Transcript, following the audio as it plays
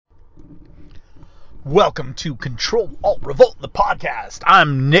Welcome to Control Alt Revolt, the podcast.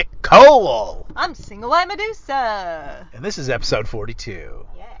 I'm Nick Cole. I'm Single White Medusa. And this is episode 42.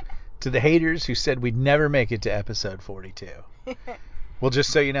 Yeah. To the haters who said we'd never make it to episode 42. Well,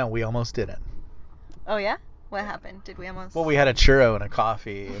 just so you know, we almost didn't. Oh, yeah? What happened? Did we almost... Well, we had a churro and a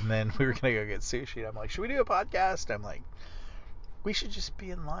coffee, and then we were going to go get sushi. And I'm like, should we do a podcast? I'm like, we should just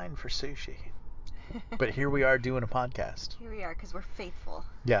be in line for sushi. But here we are doing a podcast. Here we are, because we're faithful.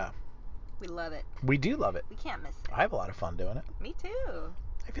 Yeah. We love it. We do love it. We can't miss it. I have a lot of fun doing it. Me too.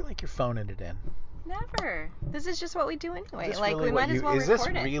 I feel like you're phoning it in. Never. This is just what we do anyway. Like, we might as well record it. Is this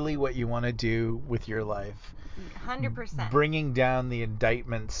really what you want to do with your life? 100%. Bringing down the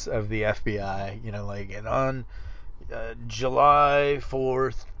indictments of the FBI, and on July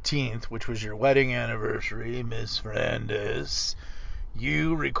 14th, which was your wedding anniversary, Miss Fernandez,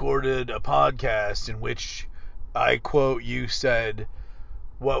 you recorded a podcast in which, I quote, you said,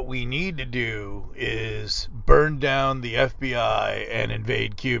 what we need to do is burn down the FBI and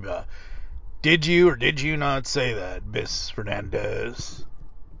invade Cuba. Did you or did you not say that, Miss Fernandez?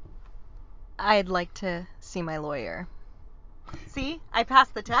 I'd like to see my lawyer. See? I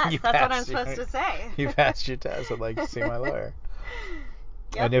passed the test. That's what I'm supposed to say. You passed your test. I'd like to see my lawyer.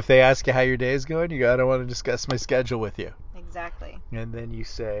 Yep. And if they ask you how your day is going, you go, I don't want to discuss my schedule with you. Exactly. And then you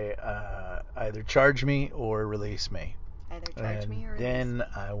say, either charge me or release me. Either charge me or release then me.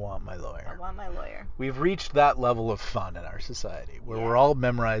 I want my lawyer. I want my lawyer. We've reached that level of fun in our society where we're all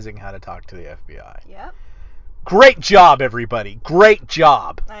memorizing how to talk to the FBI. Yep. Great job, everybody. Great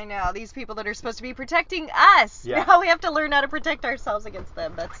job. I know. These people that are supposed to be protecting us. Yeah. Now we have to learn how to protect ourselves against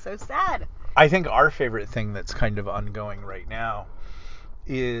them. That's so sad. I think our favorite thing that's kind of ongoing right now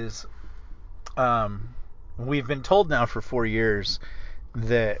is we've been told now for 4 years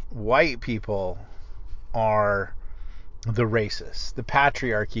that white people are the racists. The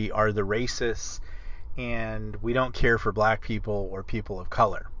patriarchy are the racists, and we don't care for black people or people of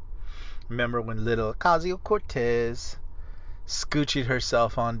color. Remember when little Ocasio-Cortez scoochied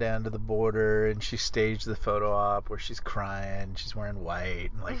herself on down to the border and she staged the photo op where she's crying, she's wearing white,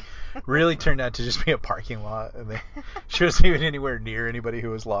 and really turned out to just be a parking lot, and she wasn't even anywhere near anybody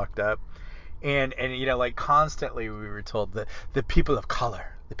who was locked up. And constantly we were told that the people of color,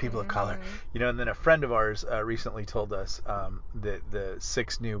 and then a friend of ours recently told us that the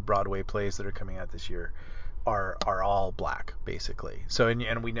 6 new Broadway plays that are coming out this year are all black, basically. So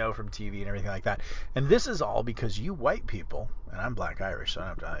and we know from TV and everything like that. And this is all because you white people, and I'm black Irish, so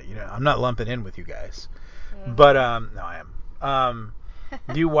I'm not lumping in with you guys. Mm-hmm. But no, I am.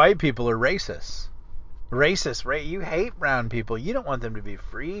 You white people are racist. Racist, right? You hate brown people. You don't want them to be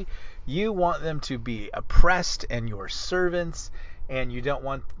free. You want them to be oppressed and your servants, and you don't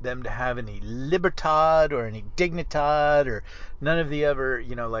want them to have any libertad or any dignitad or none of the other,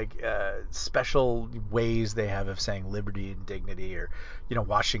 special ways they have of saying liberty and dignity, or,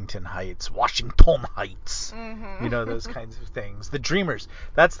 Washington Heights, mm-hmm. Those kinds of things. The Dreamers.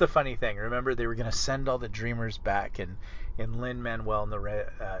 That's the funny thing. Remember, they were going to send all the Dreamers back, and Lin-Manuel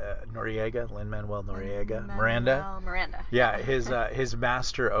Noriega, Miranda. Yeah, his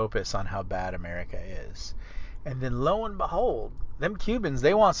master opus on how bad America is. And then lo and behold, them Cubans,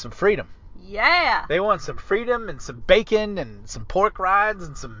 they want some freedom. Yeah. They want some freedom and some bacon and some pork rinds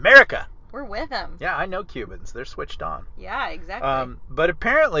and some America. We're with them. Yeah, I know Cubans. They're switched on. Yeah, exactly. But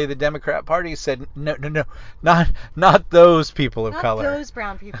apparently the Democrat Party said, no, not those people of color. Not those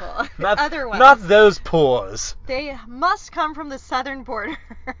brown people. Not, other ones. Not those poors. They must come from the southern border.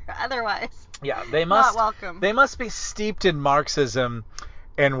 Otherwise. Yeah, they must. Not welcome. They must be steeped in Marxism.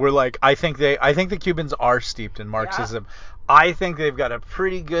 And we're like, I think the Cubans are steeped in Marxism. Yeah. I think they've got a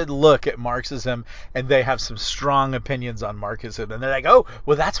pretty good look at Marxism, and they have some strong opinions on Marxism. And they're like, oh,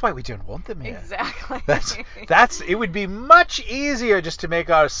 well, that's why we don't want them here. Exactly. It would be much easier just to make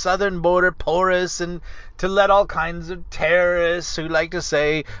our southern border porous and to let all kinds of terrorists who like to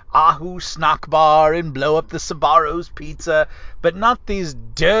say Ahu snack bar and blow up the Sabaro's pizza, but not these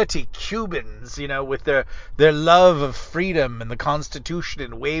dirty Cubans, with their love of freedom and the Constitution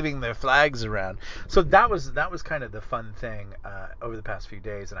and waving their flags around. So that was kind of the fun thing over the past few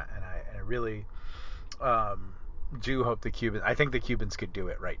days, and I really do hope I think the Cubans could do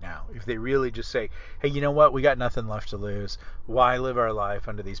it right now if they really just say, hey, you know what, we got nothing left to lose, why live our life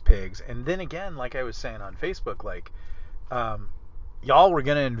under these pigs? And then again, like I was saying on Facebook, y'all were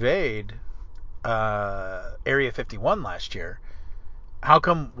gonna invade Area 51 last year. How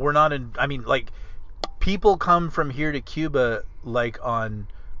come we're not in? I mean, people come from here to Cuba on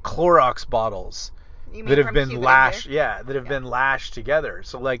Clorox bottles that have been lashed, been lashed together.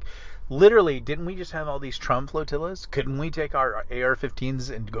 So literally, didn't we just have all these Trump flotillas? Couldn't we take our AR-15s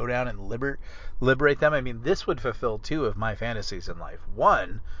and go down and liberate them? I mean, this would fulfill two of my fantasies in life.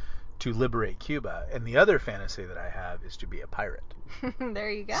 One, to liberate Cuba, and the other fantasy that I have is to be a pirate. There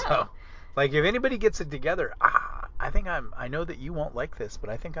you go. So, like, if anybody gets it together, I know that you won't like this, but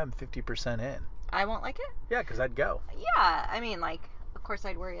I think I'm 50% in. I won't like it? Yeah, because I'd go. Yeah, I mean, like, of course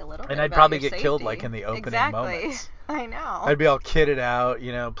I'd worry a little bit And I'd about probably your get safety. killed, like, in the opening moments. I know. I'd be all kitted out,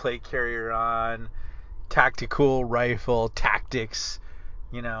 plate carrier on, tactical rifle, tactics,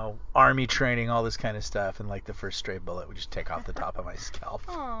 army training, all this kind of stuff, and like the first stray bullet would just take off the top of my scalp.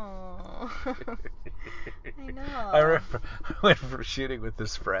 Oh, I know. I remember I went for shooting with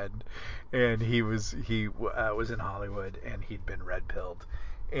this friend, and he was in Hollywood, and he'd been red pilled,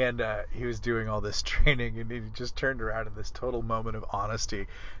 and he was doing all this training, and he just turned around in this total moment of honesty,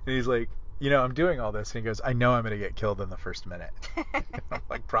 and he's like, I'm doing all this, and he goes, I know I'm going to get killed in the first minute. I'm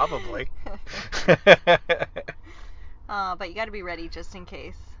like, probably. But you got to be ready just in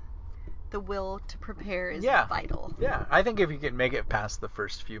case. The will to prepare is vital. Yeah, I think if you can make it past the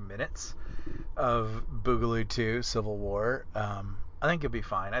first few minutes of Boogaloo 2 Civil War, I think you'll be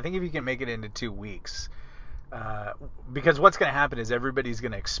fine. I think if you can make it into 2 weeks, because what's going to happen is everybody's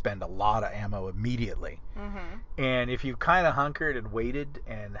going to expend a lot of ammo immediately. Mm-hmm. And if you've kind of hunkered and waited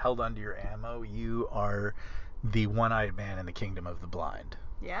and held onto your ammo, you are the one-eyed man in the kingdom of the blind.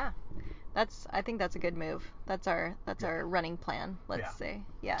 Yeah. I think that's a good move. That's our running plan, let's say.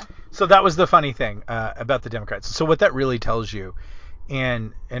 Yeah. So that was the funny thing about the Democrats. So what that really tells you,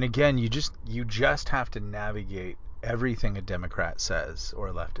 and again, you just have to navigate everything a Democrat says or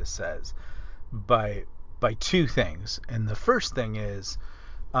a leftist says by two things. And the first thing is,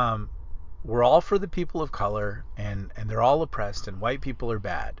 we're all for the people of color, and they're all oppressed, and white people are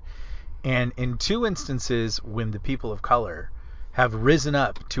bad. And in 2 instances, when the people of color have risen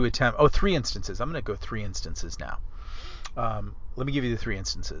up to attempt... 3 instances. I'm going to go 3 instances now. Let me give you the 3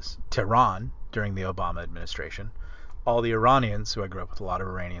 instances. Tehran, during the Obama administration. All the Iranians, who I grew up with a lot of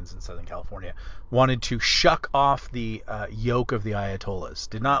Iranians in Southern California, wanted to shuck off the yoke of the Ayatollahs.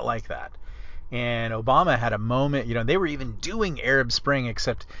 Did not like that. And Obama had a moment, they were even doing Arab Spring,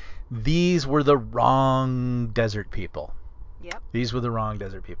 except these were the wrong desert people. Yep. These were the wrong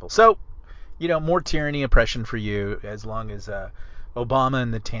desert people. So, more tyranny, oppression for you, as long as Obama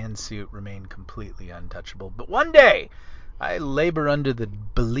and the tan suit remain completely untouchable. But one day, I labor under the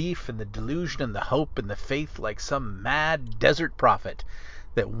belief and the delusion and the hope and the faith like some mad desert prophet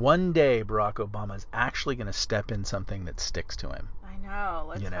that one day Barack Obama is actually going to step in something that sticks to him. I know.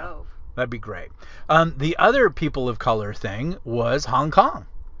 Let's hope. That'd be great. The other people of color thing was Hong Kong.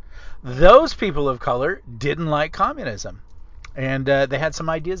 Those people of color didn't like communism. And they had some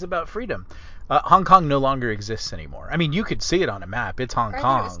ideas about freedom. Hong Kong no longer exists anymore. I mean, you could see it on a map. It's Hong Kong. I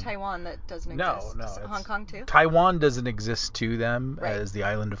thought it was Taiwan that doesn't exist. No. Hong Kong too? Taiwan doesn't exist to them as the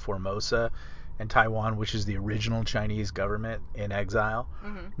island of Formosa, and Taiwan, which is the original Chinese government in exile.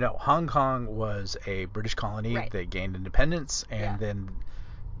 Mm-hmm. No, Hong Kong was a British colony. Right. They gained independence, and then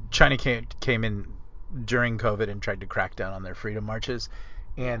China came in during COVID and tried to crack down on their freedom marches.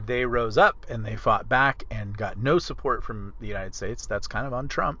 And they rose up and they fought back and got no support from the United States. That's kind of on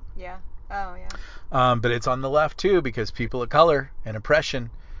Trump. Yeah. Oh, yeah. But it's on the left too, because people of color and oppression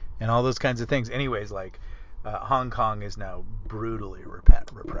and all those kinds of things. Anyways, like Hong Kong is now brutally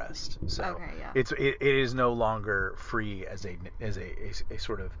repressed. So it is no longer free as a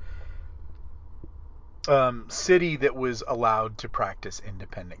sort of city that was allowed to practice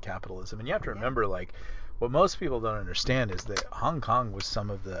independent capitalism. And you have to remember, like, what most people don't understand is that Hong Kong was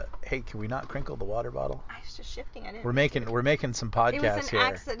some of the... Hey, can we not crinkle the water bottle? I was just shifting. I didn't. We're making some podcasts here.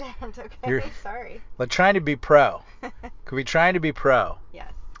 It was an accident. Okay, sorry. We're trying to be pro. Could we try to be pro?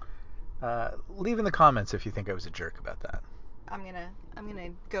 Yes. Leave in the comments if you think I was a jerk about that. I'm gonna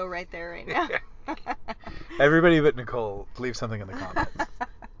go right there right now. Everybody but Nicole, leave something in the comments.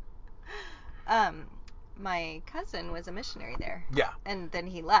 My cousin was a missionary there. Yeah. And then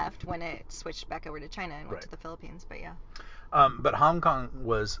he left when it switched back over to China and went to the Philippines, but yeah. But Hong Kong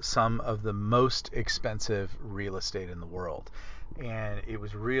was some of the most expensive real estate in the world. And it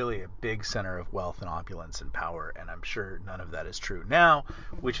was really a big center of wealth and opulence and power. And I'm sure none of that is true now,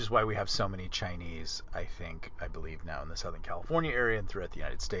 which is why we have so many Chinese, I believe now in the Southern California area and throughout the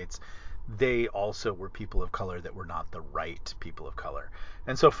United States. They also were people of color that were not the right people of color.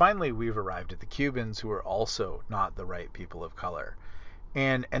 And so finally we've arrived at the Cubans, who are also not the right people of color.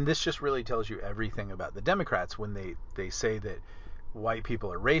 And this just really tells you everything about the Democrats when they say that white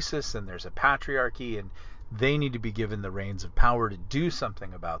people are racist and there's a patriarchy and they need to be given the reins of power to do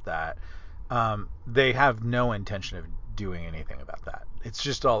something about that. They have no intention of doing anything about that. It's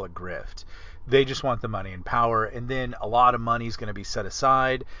just all a grift. They just want the money and power, and then a lot of money is going to be set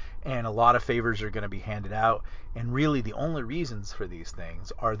aside, and a lot of favors are going to be handed out. And really, the only reasons for these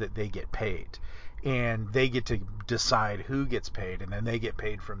things are that they get paid, and they get to decide who gets paid, and then they get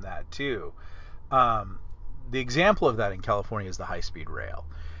paid from that too. The example of that in California is the high-speed rail.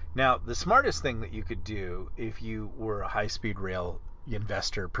 Now, the smartest thing that you could do if you were a high-speed rail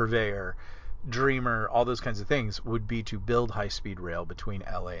investor, purveyor, dreamer, all those kinds of things, would be to build high-speed rail between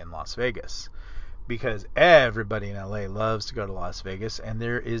LA and Las Vegas. Because everybody in LA loves to go to Las Vegas, and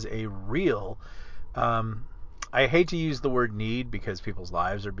there is a real, I hate to use the word need because people's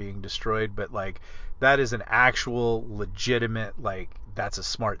lives are being destroyed, but like that is an actual legitimate, like that's a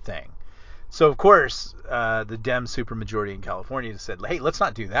smart thing. So of course, the Dem supermajority in California said, "Hey, let's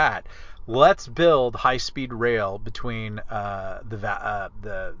not do that. Let's build high-speed rail between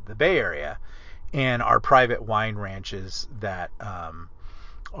the Bay Area and our private wine ranches that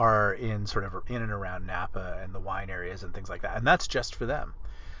are in sort of in and around Napa and the wine areas and things like that. And that's just for them."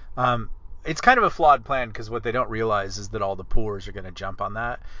 It's kind of a flawed plan because what they don't realize is that all the poors are going to jump on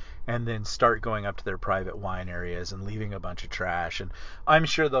that and then start going up to their private wine areas and leaving a bunch of trash. And I'm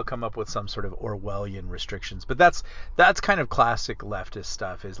sure they'll come up with some sort of Orwellian restrictions. But that's kind of classic leftist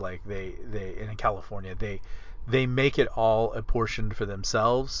stuff. Is like they in California they make it all apportioned for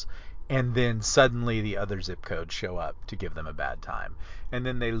themselves, and then suddenly the other zip codes show up to give them a bad time. And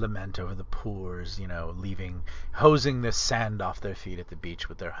then they lament over the poors, hosing the sand off their feet at the beach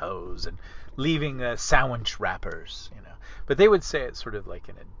with their hose and leaving sandwich wrappers, But they would say it sort of like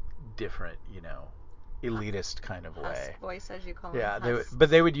in a different, elitist kind of way. Voice, as you call it. Yeah, but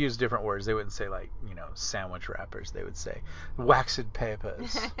they would use different words. They wouldn't say like, sandwich wrappers. They would say waxed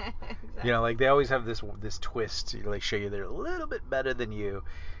papers. Exactly. Like they always have this twist to like show you they're a little bit better than you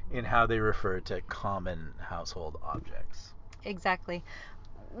in how they refer to common household objects. Exactly.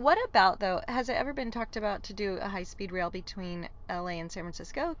 What about, though, has it ever been talked about to do a high-speed rail between LA and San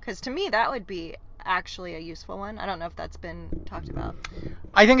Francisco? Because to me, that would be actually a useful one. I don't know if that's been talked about.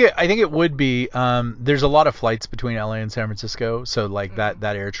 I think it would be. There's a lot of flights between LA and San Francisco, so like that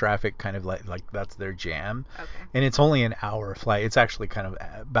air traffic kind of like that's their jam. Okay. And it's only an hour flight. It's actually kind of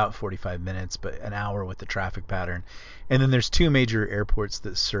about 45 minutes, but an hour with the traffic pattern. And then there's two major airports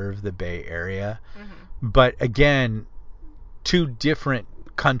that serve the Bay Area. Mm-hmm. But again, two different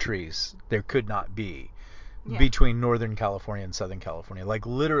countries there could not be between Northern California and Southern California. Like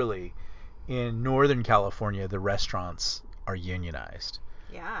literally in Northern California, the restaurants are unionized.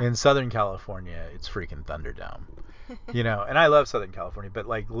 Yeah. In Southern California, it's freaking Thunderdome. And I love Southern California, but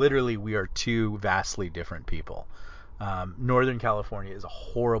like literally we are two vastly different people. Northern California is a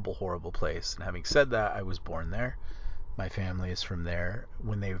horrible, horrible place. And having said that, I was born there. My family is from there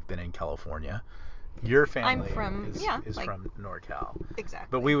when they've been in California. Your family is from NorCal. Exactly.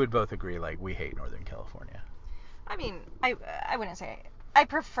 But we would both agree, like, we hate Northern California. I mean, I wouldn't say I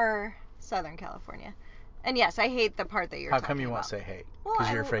prefer Southern California. And yes, I hate the part that you're talking about. How come you won't say hate? Well,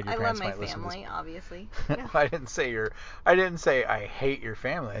 Because you're afraid your parents might listen to this. I love my family, obviously. I didn't say I hate your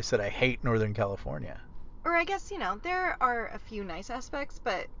family. I said I hate Northern California. Or I guess, there are a few nice aspects,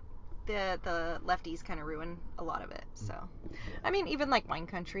 but the lefties kind of ruin a lot of it. So, I mean, even like wine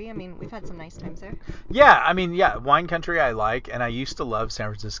country. I mean, we've had some nice times there. Yeah, wine country I like, and I used to love San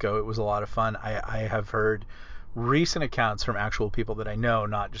Francisco. It was a lot of fun. I have heard recent accounts from actual people that I know,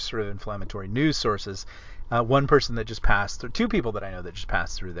 not just sort of inflammatory news sources. One person that just passed through, two people that I know that just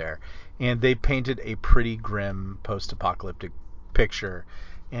passed through there, and they painted a pretty grim post-apocalyptic picture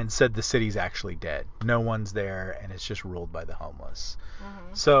and said the city's actually dead. No one's there, and it's just ruled by the homeless.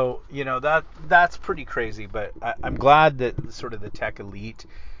 Mm-hmm. So, that's pretty crazy, but I'm glad that sort of the tech elite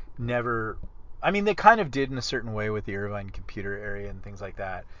never... I mean, they kind of did in a certain way with the Irvine computer area and things like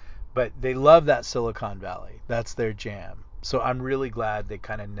that, but they love that Silicon Valley. That's their jam. So I'm really glad they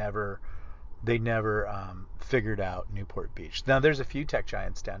kind of never figured out Newport Beach. Now, there's a few tech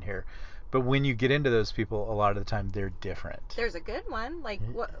giants down here, but when you get into those people, a lot of the time they're different. There's a good one. Like,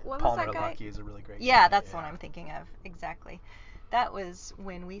 what was Palmer that guy? Luckey is a really great guy. Yeah, that's the one I'm thinking of. Exactly. That was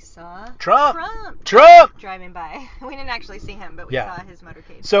when we saw Trump driving by. We didn't actually see him, but we saw his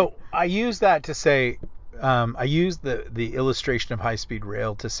motorcade. So I use that to say, I use the illustration of high-speed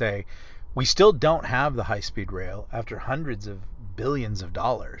rail to say, we still don't have the high-speed rail after hundreds of billions of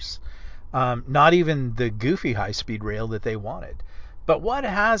dollars. Not even the goofy high-speed rail that they wanted. But what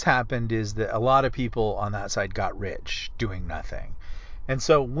has happened is that a lot of people on that side got rich doing nothing. And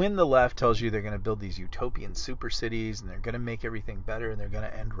so when the left tells you they're going to build these utopian super cities and they're going to make everything better and they're going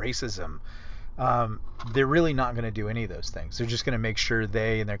to end racism, they're really not going to do any of those things. They're just going to make sure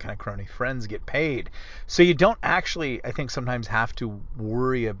they and their kind of crony friends get paid. So you don't actually, I think, sometimes have to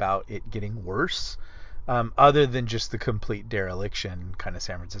worry about it getting worse, other than just the complete dereliction kind of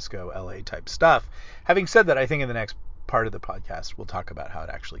San Francisco, LA type stuff. Having said that, I think in the next part of the podcast we'll talk about how it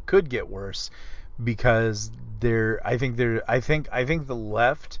actually could get worse, because I think the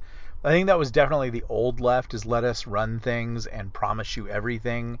left, I think that was definitely the old left, is let us run things and promise you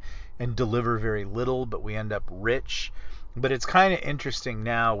everything and deliver very little, but we end up rich. But it's kind of interesting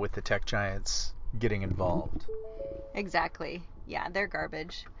now with the tech giants getting involved. Exactly. Yeah, they're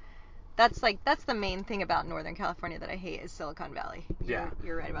garbage. That's the main thing about Northern California that I hate is Silicon Valley.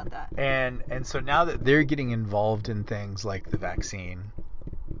 You're right about that. And so now that they're getting involved in things like the vaccine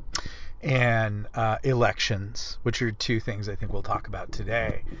and elections, which are two things I think we'll talk about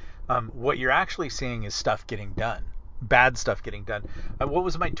today, what you're actually seeing is stuff getting done, bad stuff getting done. What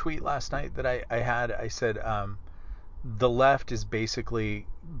was my tweet last night that I had? I said the left is basically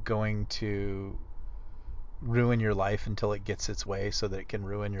going to ruin your life until it gets its way so that it can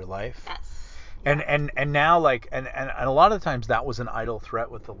ruin your life. Yes. And now, like, and a lot of times that was an idle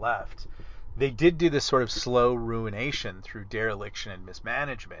threat with the left. They did do this sort of slow ruination through dereliction and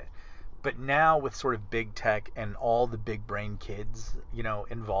mismanagement. But now with sort of big tech and all the big brain kids,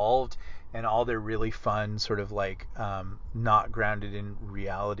 involved, and all their really fun sort of like not grounded in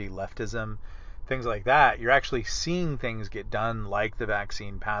reality leftism, things like that, you're actually seeing things get done, like the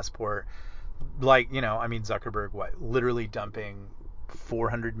vaccine passport, like, I mean, Zuckerberg, literally dumping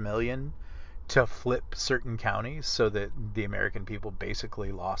 400 million to flip certain counties so that the American people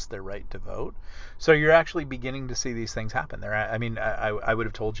basically lost their right to vote. So you're actually beginning to see these things happen there. I mean, I would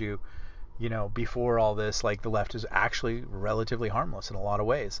have told you, before all this, like, the left is actually relatively harmless in a lot of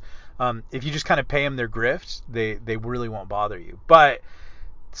ways. If you just kind of pay them their grift, they really won't bother you. But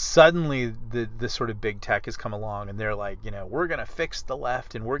suddenly the sort of big tech has come along and they're like, we're going to fix the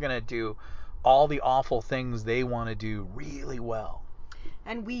left and we're going to do all the awful things they want to do really well.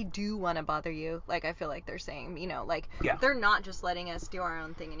 And we do want to bother you. Like, I feel like they're saying, like, Yeah. they're not just letting us do our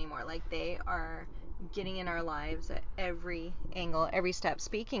own thing anymore. Like, they are getting in our lives at every angle, every step.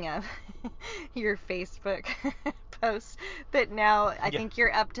 Speaking of your Facebook posts, that now I think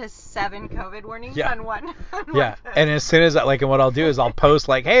you're up to 7 COVID warnings on one post. And as soon as and what I'll do is I'll post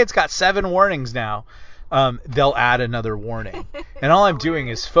like, hey, it's got 7 warnings now. They'll add another warning. And all I'm doing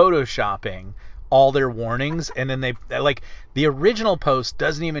is photoshopping all their warnings, and then they like, the original post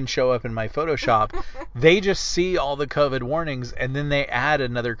doesn't even show up in my Photoshop. They just see all the COVID warnings and then they add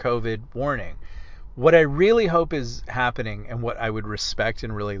another COVID warning. What I really hope is happening, and what I would respect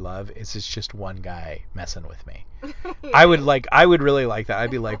and really love, is it's just one guy messing with me. I would really like that.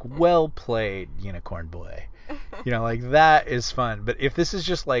 I'd be like, well played, unicorn boy. Like, that is fun. But if this is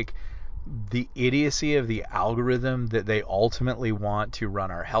just like the idiocy of the algorithm that they ultimately want to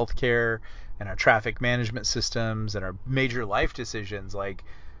run our healthcare and our traffic management systems and our major life decisions, like,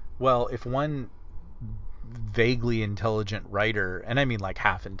 well, if one vaguely intelligent writer, and I mean like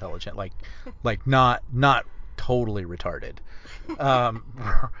half intelligent, like not totally retarded,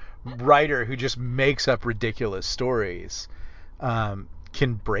 writer who just makes up ridiculous stories,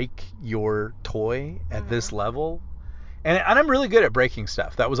 can break your toy at this level. And I'm really good at breaking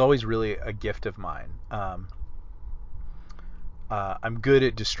stuff. That was always really a gift of mine. I'm good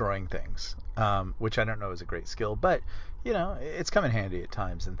at destroying things, which I don't know is a great skill, but it's come in handy at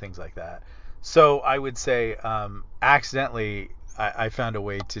times and things like that. So I would say, accidentally, I found a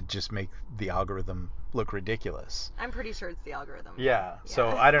way to just make the algorithm look ridiculous. I'm pretty sure it's the algorithm. Yeah. So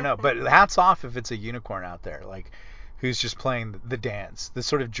I don't know, but hats off if it's a unicorn out there, like, who's just playing the dance, the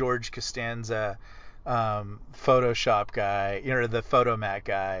sort of George Costanza, Photoshop guy, the Photomat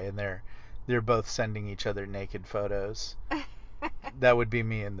guy, and they're both sending each other naked photos. That would be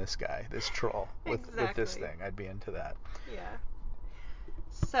me and this guy, this troll, with this thing. I'd be into that. Yeah.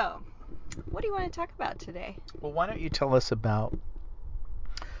 So, what do you want to talk about today? Well, why don't you tell us about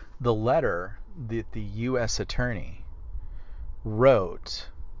the letter that the U.S. attorney wrote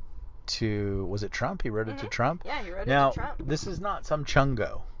to, was it Trump? He wrote it to Trump? Yeah, he wrote it to Trump. Now, this is not some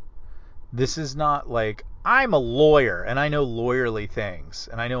chungo. This is not like, I'm a lawyer and I know lawyerly things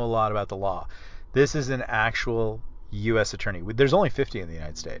and I know a lot about the law. This is an actual U.S. attorney. There's only 50 in the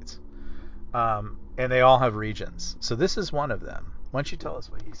United States. And they all have regions. So this is one of them. Why don't you tell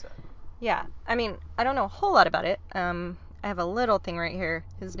us what he said? Yeah, I mean, I don't know a whole lot about it. I have a little thing right here.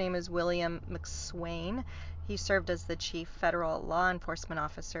 His name is William McSwain. He served as the chief federal law enforcement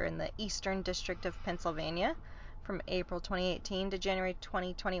officer in the Eastern District of Pennsylvania from April 2018 to January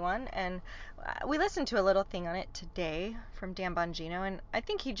 2021, and we listened to a little thing on it today from Dan Bongino, and I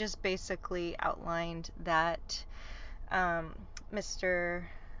think he just basically outlined that Mr.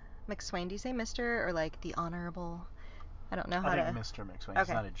 McSwain, do you say Mr. or like the Honorable? I don't know how to. I think Mr. McSwain. Okay. He's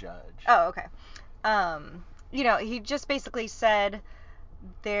not a judge. Oh, okay. He just basically said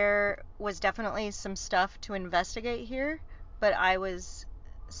there was definitely some stuff to investigate here, but I was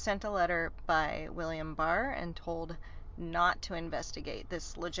sent a letter by William Barr and told not to investigate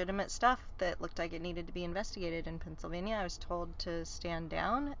this legitimate stuff that looked like it needed to be investigated in Pennsylvania. I was told to stand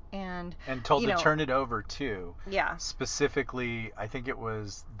down and told to turn it over to, yeah, specifically, I think it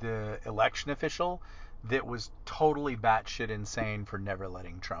was the election official that was totally batshit insane for never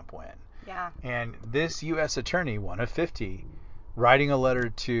letting Trump win. Yeah. And this U.S. attorney, one of 50, writing a letter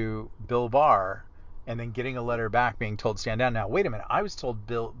to Bill Barr and then getting a letter back being told stand down. Now, wait a minute. I was told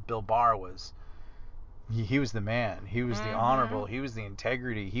Bill Barr was he was the man. He was the honorable. He was the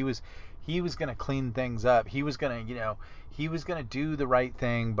integrity. He was going to clean things up. He was going to, he was going to do the right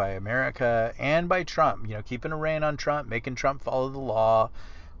thing by America and by Trump, keeping a rein on Trump, making Trump follow the law,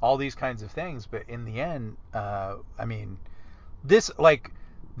 all these kinds of things. But in the end, this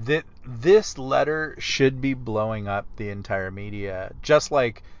this letter should be blowing up the entire media, just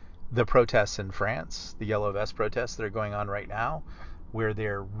like the protests in France, the Yellow Vest protests that are going on right now, where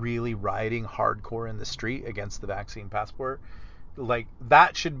they're really rioting hardcore in the street against the vaccine passport. Like,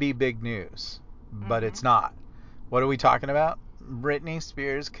 that should be big news, but it's not. What are we talking about? Britney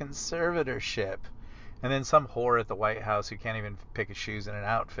Spears' conservatorship. And then some whore at the White House who can't even pick his shoes in an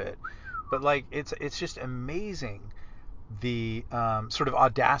outfit. But like, it's just amazing the sort of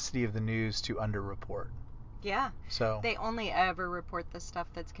audacity of the news to underreport. Yeah. So they only ever report the stuff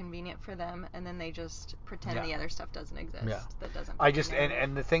that's convenient for them, and then they just pretend the other stuff doesn't exist. Yeah. That doesn't. I just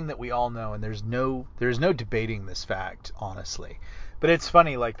and the thing that we all know, and there's no debating this fact, honestly. But it's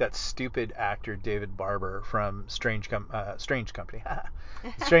funny, like that stupid actor David Barber from Strange Company,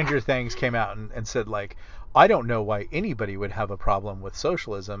 Stranger Things, came out and said, like, I don't know why anybody would have a problem with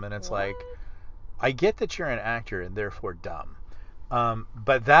socialism, and it's What? like, I get that you're an actor and therefore dumb.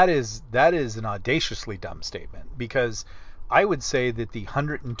 But that is an audaciously dumb statement, because I would say that the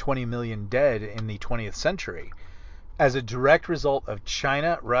 120 million dead in the 20th century, as a direct result of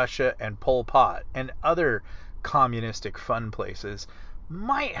China, Russia, and Pol Pot and other communistic fun places,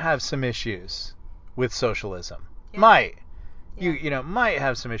 might have some issues with socialism. Yeah. Might. Yeah. Might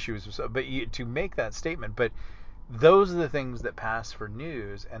have some issues with, but to make that statement, but those are the things that pass for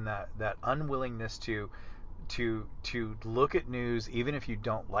news, and that unwillingness to look at news even if you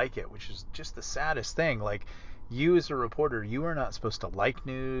don't like it, which is just the saddest thing. Like, you as a reporter, you are not supposed to like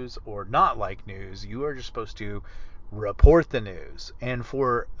news or not like news. You are just supposed to report the news. And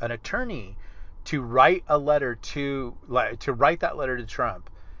for an attorney to write a letter to write that letter to Trump,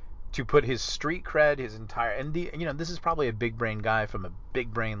 to put his street cred, his entire, and this is probably a big brain guy from a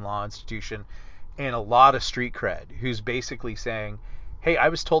big brain law institution and a lot of street cred, who's basically saying, hey, I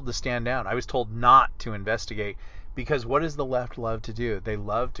was told to stand down. I was told not to investigate. Because what does the left love to do? They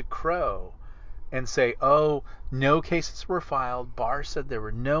love to crow and say, oh, no cases were filed. Barr said there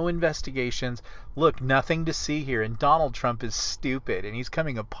were no investigations. Look, nothing to see here. And Donald Trump is stupid and he's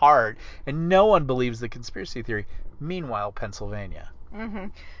coming apart. And no one believes the conspiracy theory. Meanwhile, Pennsylvania.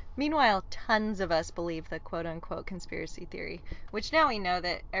 Meanwhile, tons of us believe the quote-unquote conspiracy theory, which now we know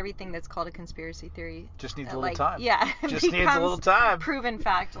that everything that's called a conspiracy theory just needs a little time. Yeah, just needs a little time. Proven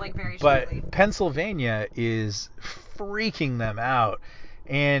fact, like, very shortly. But Pennsylvania is freaking them out.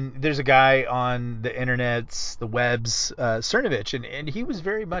 And there's a guy on the internets, the webs, Cernovich, and he was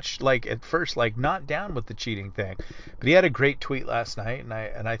very much, like, at first, like, not down with the cheating thing. But he had a great tweet last night, and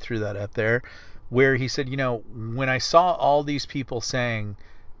I threw that up there, where he said, when I saw all these people saying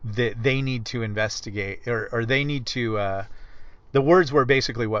that they need to investigate, or they need to, the words were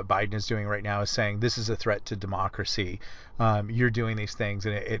basically what Biden is doing right now, is saying this is a threat to democracy. You're doing these things,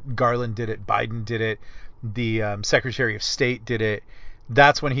 and Garland did it, Biden did it, the Secretary of State did it.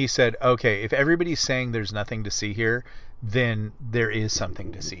 That's when he said, okay, if everybody's saying there's nothing to see here, then there is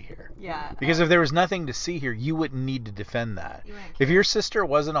something to see here. Yeah. Because if there was nothing to see here, you wouldn't need to defend that. If your sister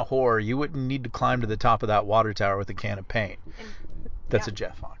wasn't a whore, you wouldn't need to climb to the top of that water tower with a can of paint. That's a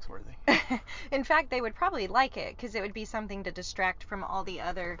Jeff Foxworthy. In fact, they would probably like it, because it would be something to distract from all the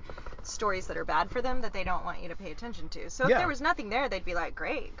other stories that are bad for them that they don't want you to pay attention to. So if there was nothing there, they'd be like,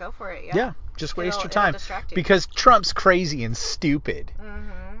 great, go for it. Yeah, just waste your time. It'll distract you. Because Trump's crazy and stupid.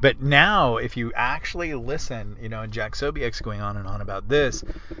 But now, if you actually listen, and Jack Sobiek's going on and on about this,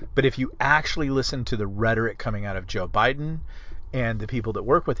 but if you actually listen to the rhetoric coming out of Joe Biden and the people that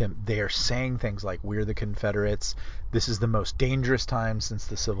work with him, they are saying things like, we're the Confederates. This is the most dangerous time since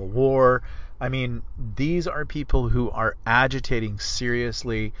the Civil War. I mean, these are people who are agitating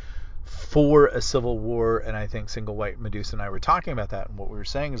seriously for a civil war. And I think Single White Medusa and I were talking about that. And what we were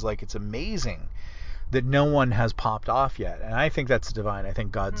saying is, like, it's amazing that no one has popped off yet. And I think that's divine. I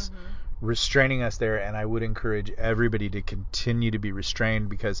think God's restraining us there. And I would encourage everybody to continue to be restrained,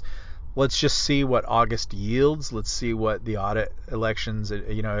 because let's just see what August yields. Let's see what the audit elections,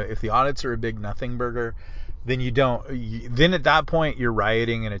 if the audits are a big nothing burger, then then at that point you're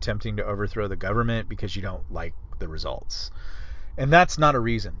rioting and attempting to overthrow the government because you don't like the results. And that's not a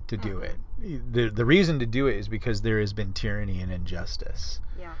reason to do it. The reason to do it is because there has been tyranny and injustice.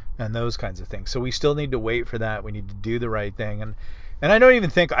 Yeah. And those kinds of things. So we still need to wait for that. We need to do the right thing. And I don't even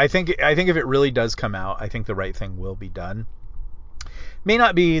think, I think if it really does come out, I think the right thing will be done. May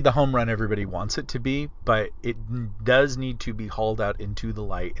not be the home run everybody wants it to be, but it does need to be hauled out into the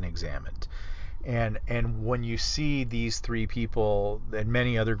light and examined. And when you see these three people and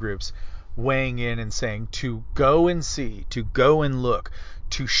many other groups weighing in and saying to go and see, to go and look,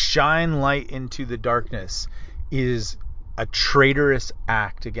 to shine light into the darkness is a traitorous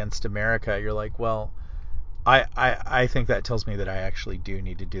act against America, you're like, well, I think that tells me that I actually do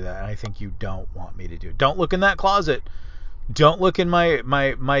need to do that. And I think you don't want me to do it. Don't look in that closet. Don't look in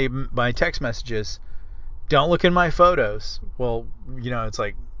my text messages. Don't look in my photos. Well, it's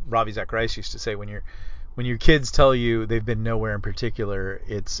like Ravi Zacharias used to say, when your kids tell you they've been nowhere in particular,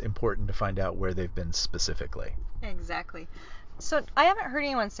 it's important to find out where they've been specifically. Exactly. So I haven't heard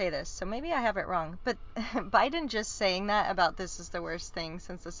anyone say this, so maybe I have it wrong, but Biden just saying that about this is the worst thing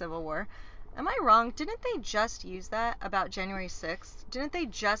since the Civil War. Am I wrong? Didn't they just use that about January 6th? Didn't they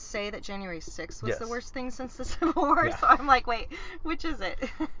just say that January 6th was the worst thing since the Civil War? Yeah. So I'm like, wait, which is it?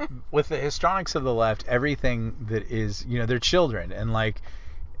 With the histrionics of the left, everything that is, they're children. And like,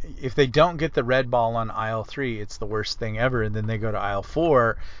 if they don't get the red ball on aisle 3, it's the worst thing ever. And then they go to aisle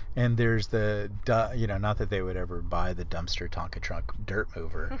 4 and there's not that they would ever buy the dumpster Tonka truck dirt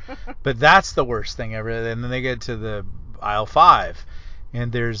mover, but that's the worst thing ever. And then they get to the aisle 5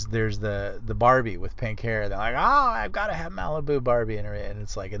 and there's the Barbie with pink hair. They're like, I've got to have Malibu Barbie. And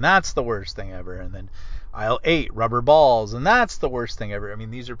it's like, and that's the worst thing ever. And then aisle 8, rubber balls. And that's the worst thing ever. I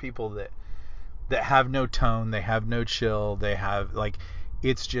mean, these are people that have no tone. They have no chill. They have, like,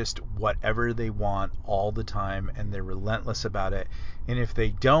 it's just whatever they want all the time, and they're relentless about it. And if they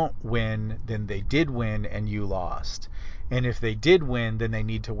don't win, then they did win and you lost. And if they did win, then they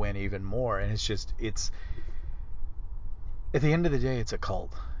need to win even more. And it's at the end of the day, it's a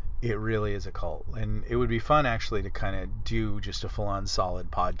cult. It really is a cult. And it would be fun actually to kind of do just a full-on solid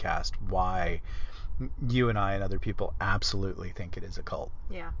podcast why you and I and other people absolutely think it is a cult.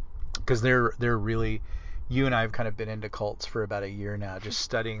 Yeah. Because they're really, you and I have kind of been into cults for about a year now, just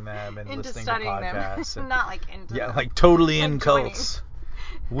studying them and listening to podcasts. And not like into yeah, them. like totally like in joining. Cults.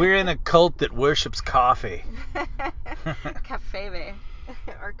 We're in a cult that worships coffee. Cafebe.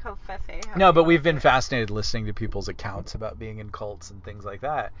 Or cofefe. No, but we've been fascinated listening to people's accounts about being in cults and things like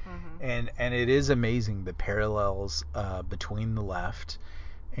that. Mm-hmm. And it is amazing the parallels between the left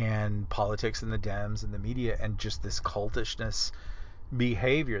and politics and the Dems and the media and just this cultishness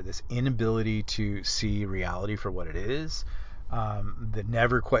behavior, this inability to see reality for what it is, the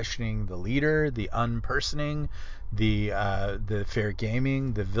never questioning the leader, the unpersoning, the fair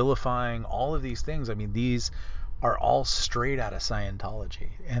gaming, the vilifying, all of these things. I mean, these are all straight out of Scientology,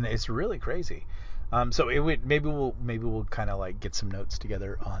 and it's really crazy. So maybe we'll kind of like get some notes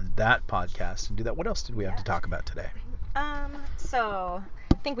together on that podcast and do that. What else did we have to talk about today? So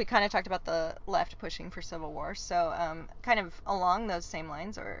I think we kind of talked about the left pushing for civil war. So kind of along those same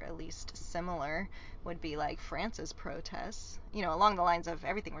lines, or at least similar, would be like France's protests. Along the lines of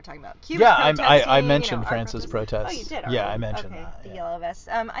everything we're talking about. Cuba protesting. I mentioned France's protests. Oh, you did already? Yeah, I mentioned that. The yellow vests.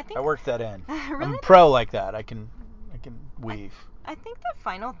 I think I worked that in. really? I'm pro like that. I can weave. I think the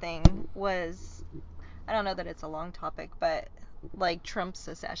final thing was, I don't know that it's a long topic, but like Trump's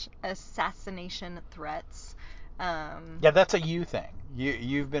assassination threats. Yeah, that's a you thing.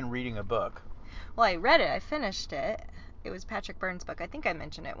 You've been reading a book. Well, I read it. I finished it. It was Patrick Byrne's book. I think I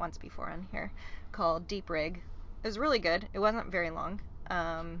mentioned it once before on here, called Deep Rig. It was really good. It wasn't very long.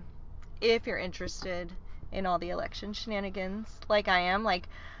 If you're interested in all the election shenanigans, like I am, like,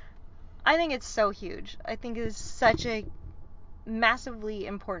 I think it's so huge. I think it is such a massively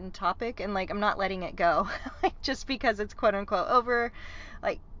important topic, and like I'm not letting it go like just because it's quote unquote over.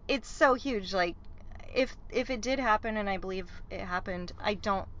 Like, it's so huge. Like, if it did happen, and I believe it happened, I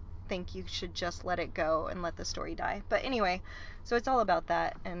don't think you should just let it go and let the story die. But anyway, so it's all about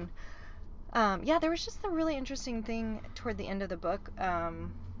that. And Yeah, there was just a really interesting thing toward the end of the book.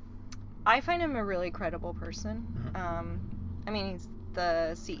 I find him a really credible person. I mean, he's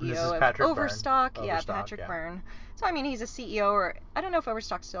the CEO of Patrick Overstock. Byrne. Yeah, Overstock, Patrick yeah. Byrne. So, I mean, he's a CEO, or I don't know if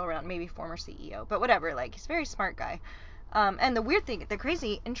Overstock's still around, maybe former CEO, but whatever. Like, he's a very smart guy. And the weird thing, the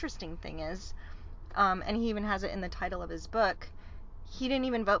crazy, interesting thing is, and he even has it in the title of his book, he didn't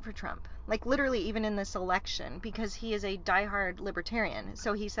even vote for Trump. Like, literally, even in this election, because he is a diehard libertarian.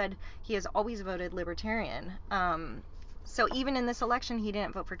 So he said he has always voted libertarian. So even in this election, he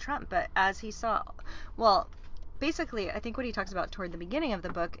didn't vote for Trump. But as he saw, well, basically, I think what he talks about toward the beginning of the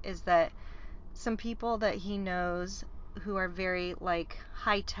book is that some people that he knows who are very, like,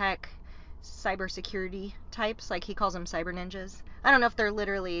 high-tech cybersecurity types, like he calls them cyber ninjas. I don't know if they're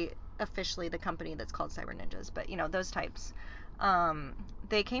literally officially the company that's called cyber ninjas, but, you know, those types.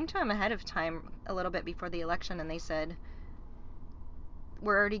 They came to him ahead of time, a little bit before the election, and they said,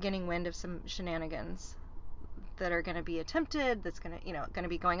 we're already getting wind of some shenanigans that are going to be attempted, that's going to, you know, going to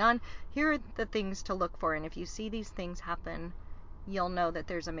be going on. Here are the things to look for, and if you see these things happen, you'll know that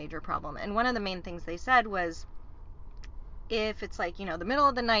there's a major problem. And one of the main things they said was, if it's like, you know, the middle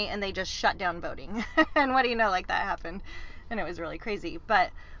of the night and they just shut down voting, and what do you know, like that happened, and it was really crazy.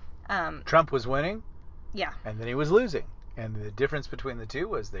 But Trump was winning, yeah, and then he was losing, and the difference between the two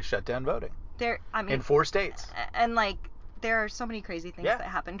was they shut down voting in 4 states. And like, there are so many crazy things Yeah. that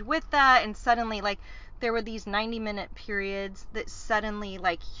happened with that, and suddenly, like, there were these 90-minute periods that suddenly,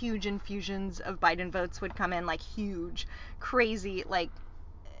 like, huge infusions of Biden votes would come in, like, huge, crazy, like,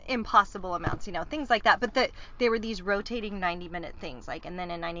 impossible amounts, you know, things like that. But that they were these rotating 90-minute things, like, and then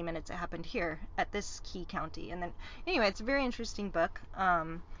in 90 minutes it happened here at this key county. And then, anyway, it's a very interesting book.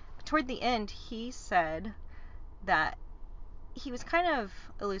 Toward the end, he said that he was kind of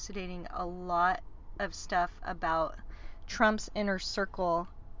elucidating a lot of stuff about Trump's inner circle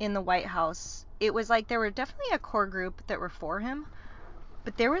in the White House. It was like there were definitely a core group that were for him,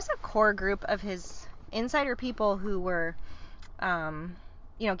 but there was a core group of his insider people who were,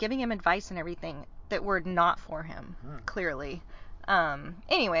 you know, giving him advice and everything that were not for him, clearly.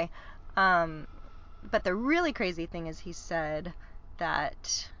 Anyway, but the really crazy thing is he said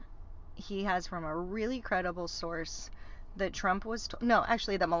that he has from a really credible source that Trump was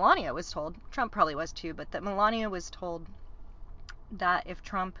that Melania was told, Trump probably was too, but that Melania was told that if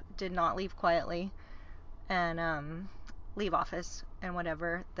Trump did not leave quietly and leave office and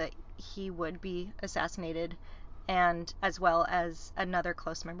whatever, that he would be assassinated, and as well as another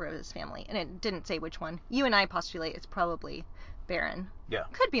close member of his family. And it didn't say which one. You and I postulate it's probably Barron. Yeah.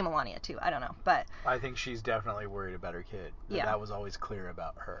 Could be Melania too. I don't know, but I think she's definitely worried about her kid. Yeah. That was always clear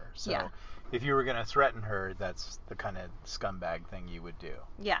about her. So Yeah. if you were going to threaten her, that's the kind of scumbag thing you would do.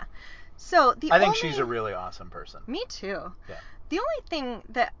 Yeah. So I think she's a really awesome person. Me too. Yeah. The only thing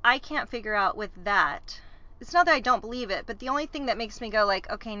that I can't figure out with that, it's not that I don't believe it, but the only thing that makes me go like,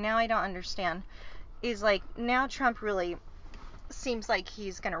 okay, now I don't understand, is like, now Trump really seems like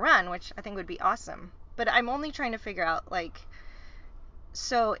he's going to run, which I think would be awesome. But I'm only trying to figure out, like,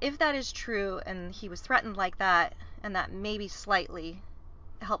 so if that is true and he was threatened like that, and that maybe slightly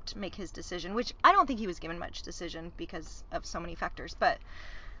helped make his decision, which I don't think he was given much decision because of so many factors, but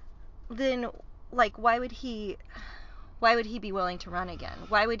then, like, why would he be willing to run again?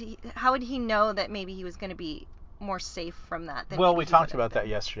 How would he know that maybe he was going to be more safe from that than Well, maybe we he talked would have about that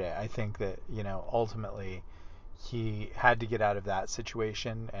been? yesterday. I think that, you know, ultimately he had to get out of that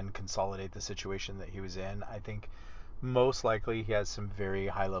situation and consolidate the situation that he was in. I think most likely he has some very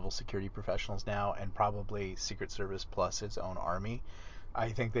high-level security professionals now, and probably Secret Service plus his own army. I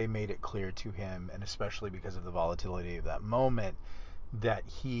think they made it clear to him, and especially because of the volatility of that moment, that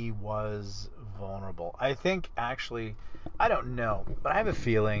he was vulnerable. I think, actually, I don't know, but I have a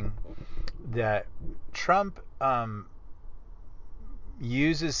feeling that Trump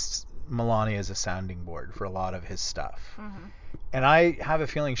uses Melania as a sounding board for a lot of his stuff. Mm-hmm. And I have a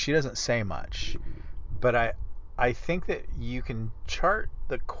feeling she doesn't say much, but I think that you can chart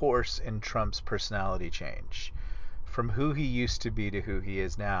the course in Trump's personality change from who he used to be to who he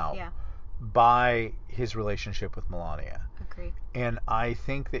is now. Yeah. By his relationship with Melania. Agree. And I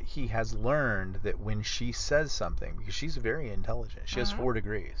think that he has learned that when she says something, because she's very intelligent, she has 4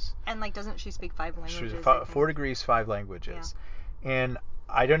 degrees. And, like, doesn't she speak 5 languages? She's 4 degrees, 5 languages. Yeah. And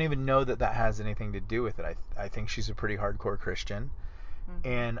I don't even know that that has anything to do with it. I think she's a pretty hardcore Christian. Mm-hmm.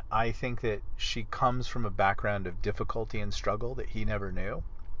 And I think that she comes from a background of difficulty and struggle that he never knew.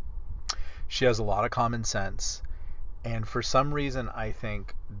 She has a lot of common sense. And for some reason, I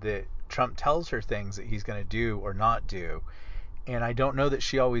think that Trump tells her things that he's going to do or not do. And I don't know that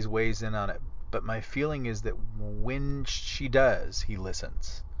she always weighs in on it. But my feeling is that when she does, he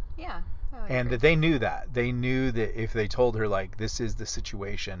listens. Yeah, I would And agree. that they knew that. They knew that if they told her like this is the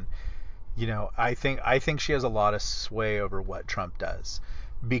situation, I think she has a lot of sway over what Trump does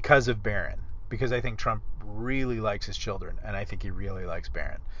because of Barron. Because I think Trump really likes his children, and I think he really likes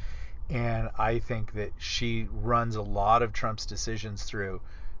Barron. And I think that she runs a lot of Trump's decisions through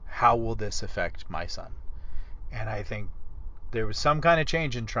how will this affect my son? And I think there was some kind of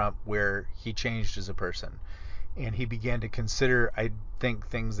change in Trump where he changed as a person and he began to consider, I think,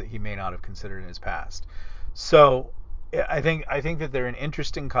 things that he may not have considered in his past. So I think that they're an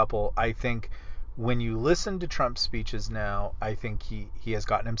interesting couple. I think when you listen to Trump's speeches now, I think he has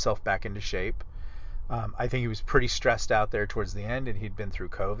gotten himself back into shape. I think he was pretty stressed out there towards the end, and he'd been through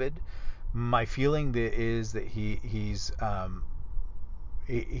COVID. My feeling is that he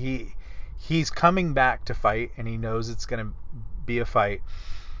he's coming back to fight, and he knows it's going to be a fight.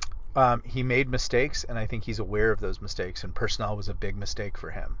 He made mistakes, and I think he's aware of those mistakes, and personnel was a big mistake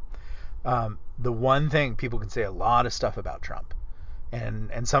for him. The one thing people can say a lot of stuff about Trump,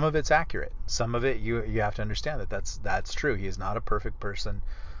 and some of it's accurate. Some of it you have to understand that that's true. He is not a perfect person.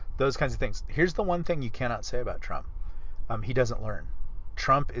 Those kinds of things. Here's the one thing you cannot say about Trump. He doesn't learn.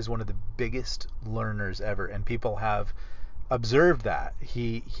 Trump is one of the biggest learners ever, and people have observed that.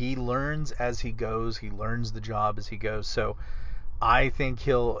 He learns as he goes. He learns the job as he goes. So I think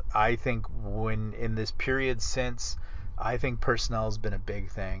when in this period since, I think personnel has been a big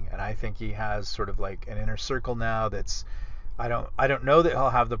thing, and I think he has sort of like an inner circle now that's I don't know that he'll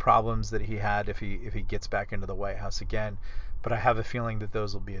have the problems that he had if he gets back into the White House again, but I have a feeling that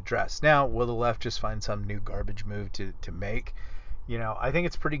those will be addressed. Now, will the left just find some new garbage move to make? I think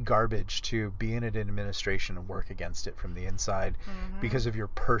it's pretty garbage to be in an administration and work against it from the inside Mm-hmm. because of your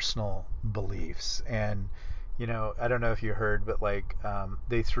personal beliefs. And I don't know if you heard, but like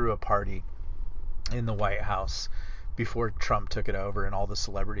they threw a party in the White House before Trump took it over, and all the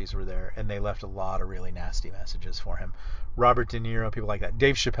celebrities were there, and they left a lot of really nasty messages for him. Robert De Niro, people like that.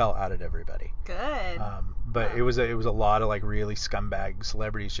 Dave Chappelle outed everybody. Good. But Huh. it was a lot of like really scumbag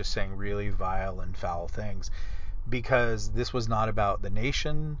celebrities just saying really vile and foul things because this was not about the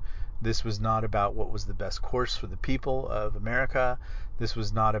nation. This was not about what was the best course for the people of America. This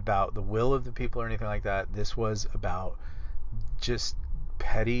was not about the will of the people or anything like that. This was about just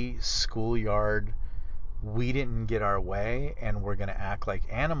petty schoolyard. We didn't get our way and we're going to act like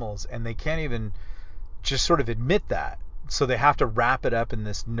animals. And they can't even just sort of admit that. So they have to wrap it up in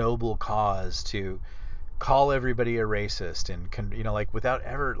this noble cause to call everybody a racist and like without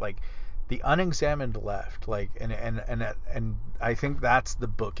ever like the unexamined left like and I think that's the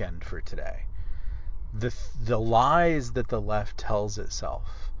bookend for today. The lies that the left tells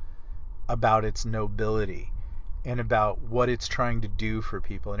itself about its nobility and about what it's trying to do for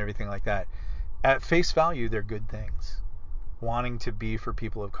people and everything like that, at face value they're good things. Wanting to be for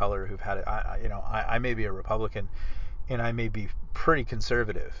people of color who've had it, I may be a Republican and I may be pretty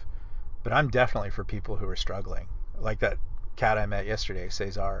conservative, but I'm definitely for people who are struggling, like that cat I met yesterday,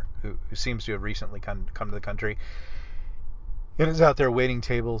 Cesar, who seems to have recently come to the country and is out there waiting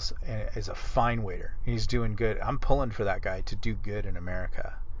tables and is a fine waiter. He's doing good. I'm pulling for that guy to do good in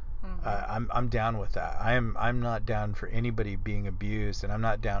America. Mm-hmm. I'm down with that. I'm not down for anybody being abused, and I'm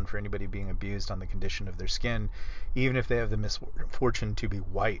not down for anybody being abused on the condition of their skin, even if they have the misfortune to be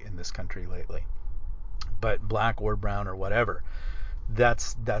white in this country lately, but black or brown or whatever.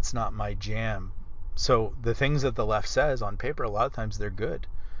 That's not my jam. So the things that the left says on paper, a lot of times they're good.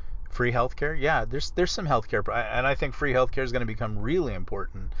 Free healthcare, yeah, there's some healthcare, and I think free healthcare is going to become really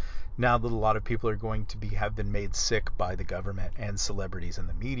important now that a lot of people are going to have been made sick by the government and celebrities and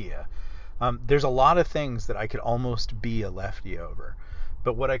the media. There's a lot of things that I could almost be a lefty over,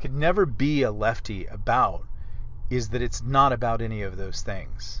 but what I could never be a lefty about is that it's not about any of those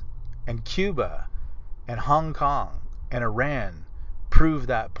things. And Cuba and Hong Kong and Iran prove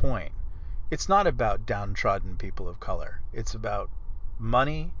that point. It's not about downtrodden people of color. It's about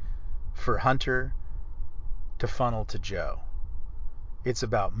money for Hunter to funnel to Joe. It's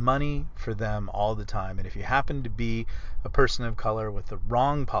about money for them all the time. And if you happen to be a person of color with the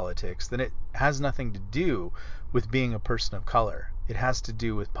wrong politics, then it has nothing to do with being a person of color. It has to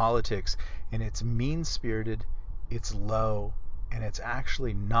do with politics, and it's mean-spirited, it's low, and it's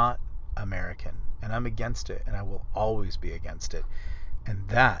actually not American. And I'm against it, and I will always be against it. And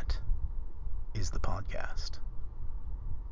that is the podcast.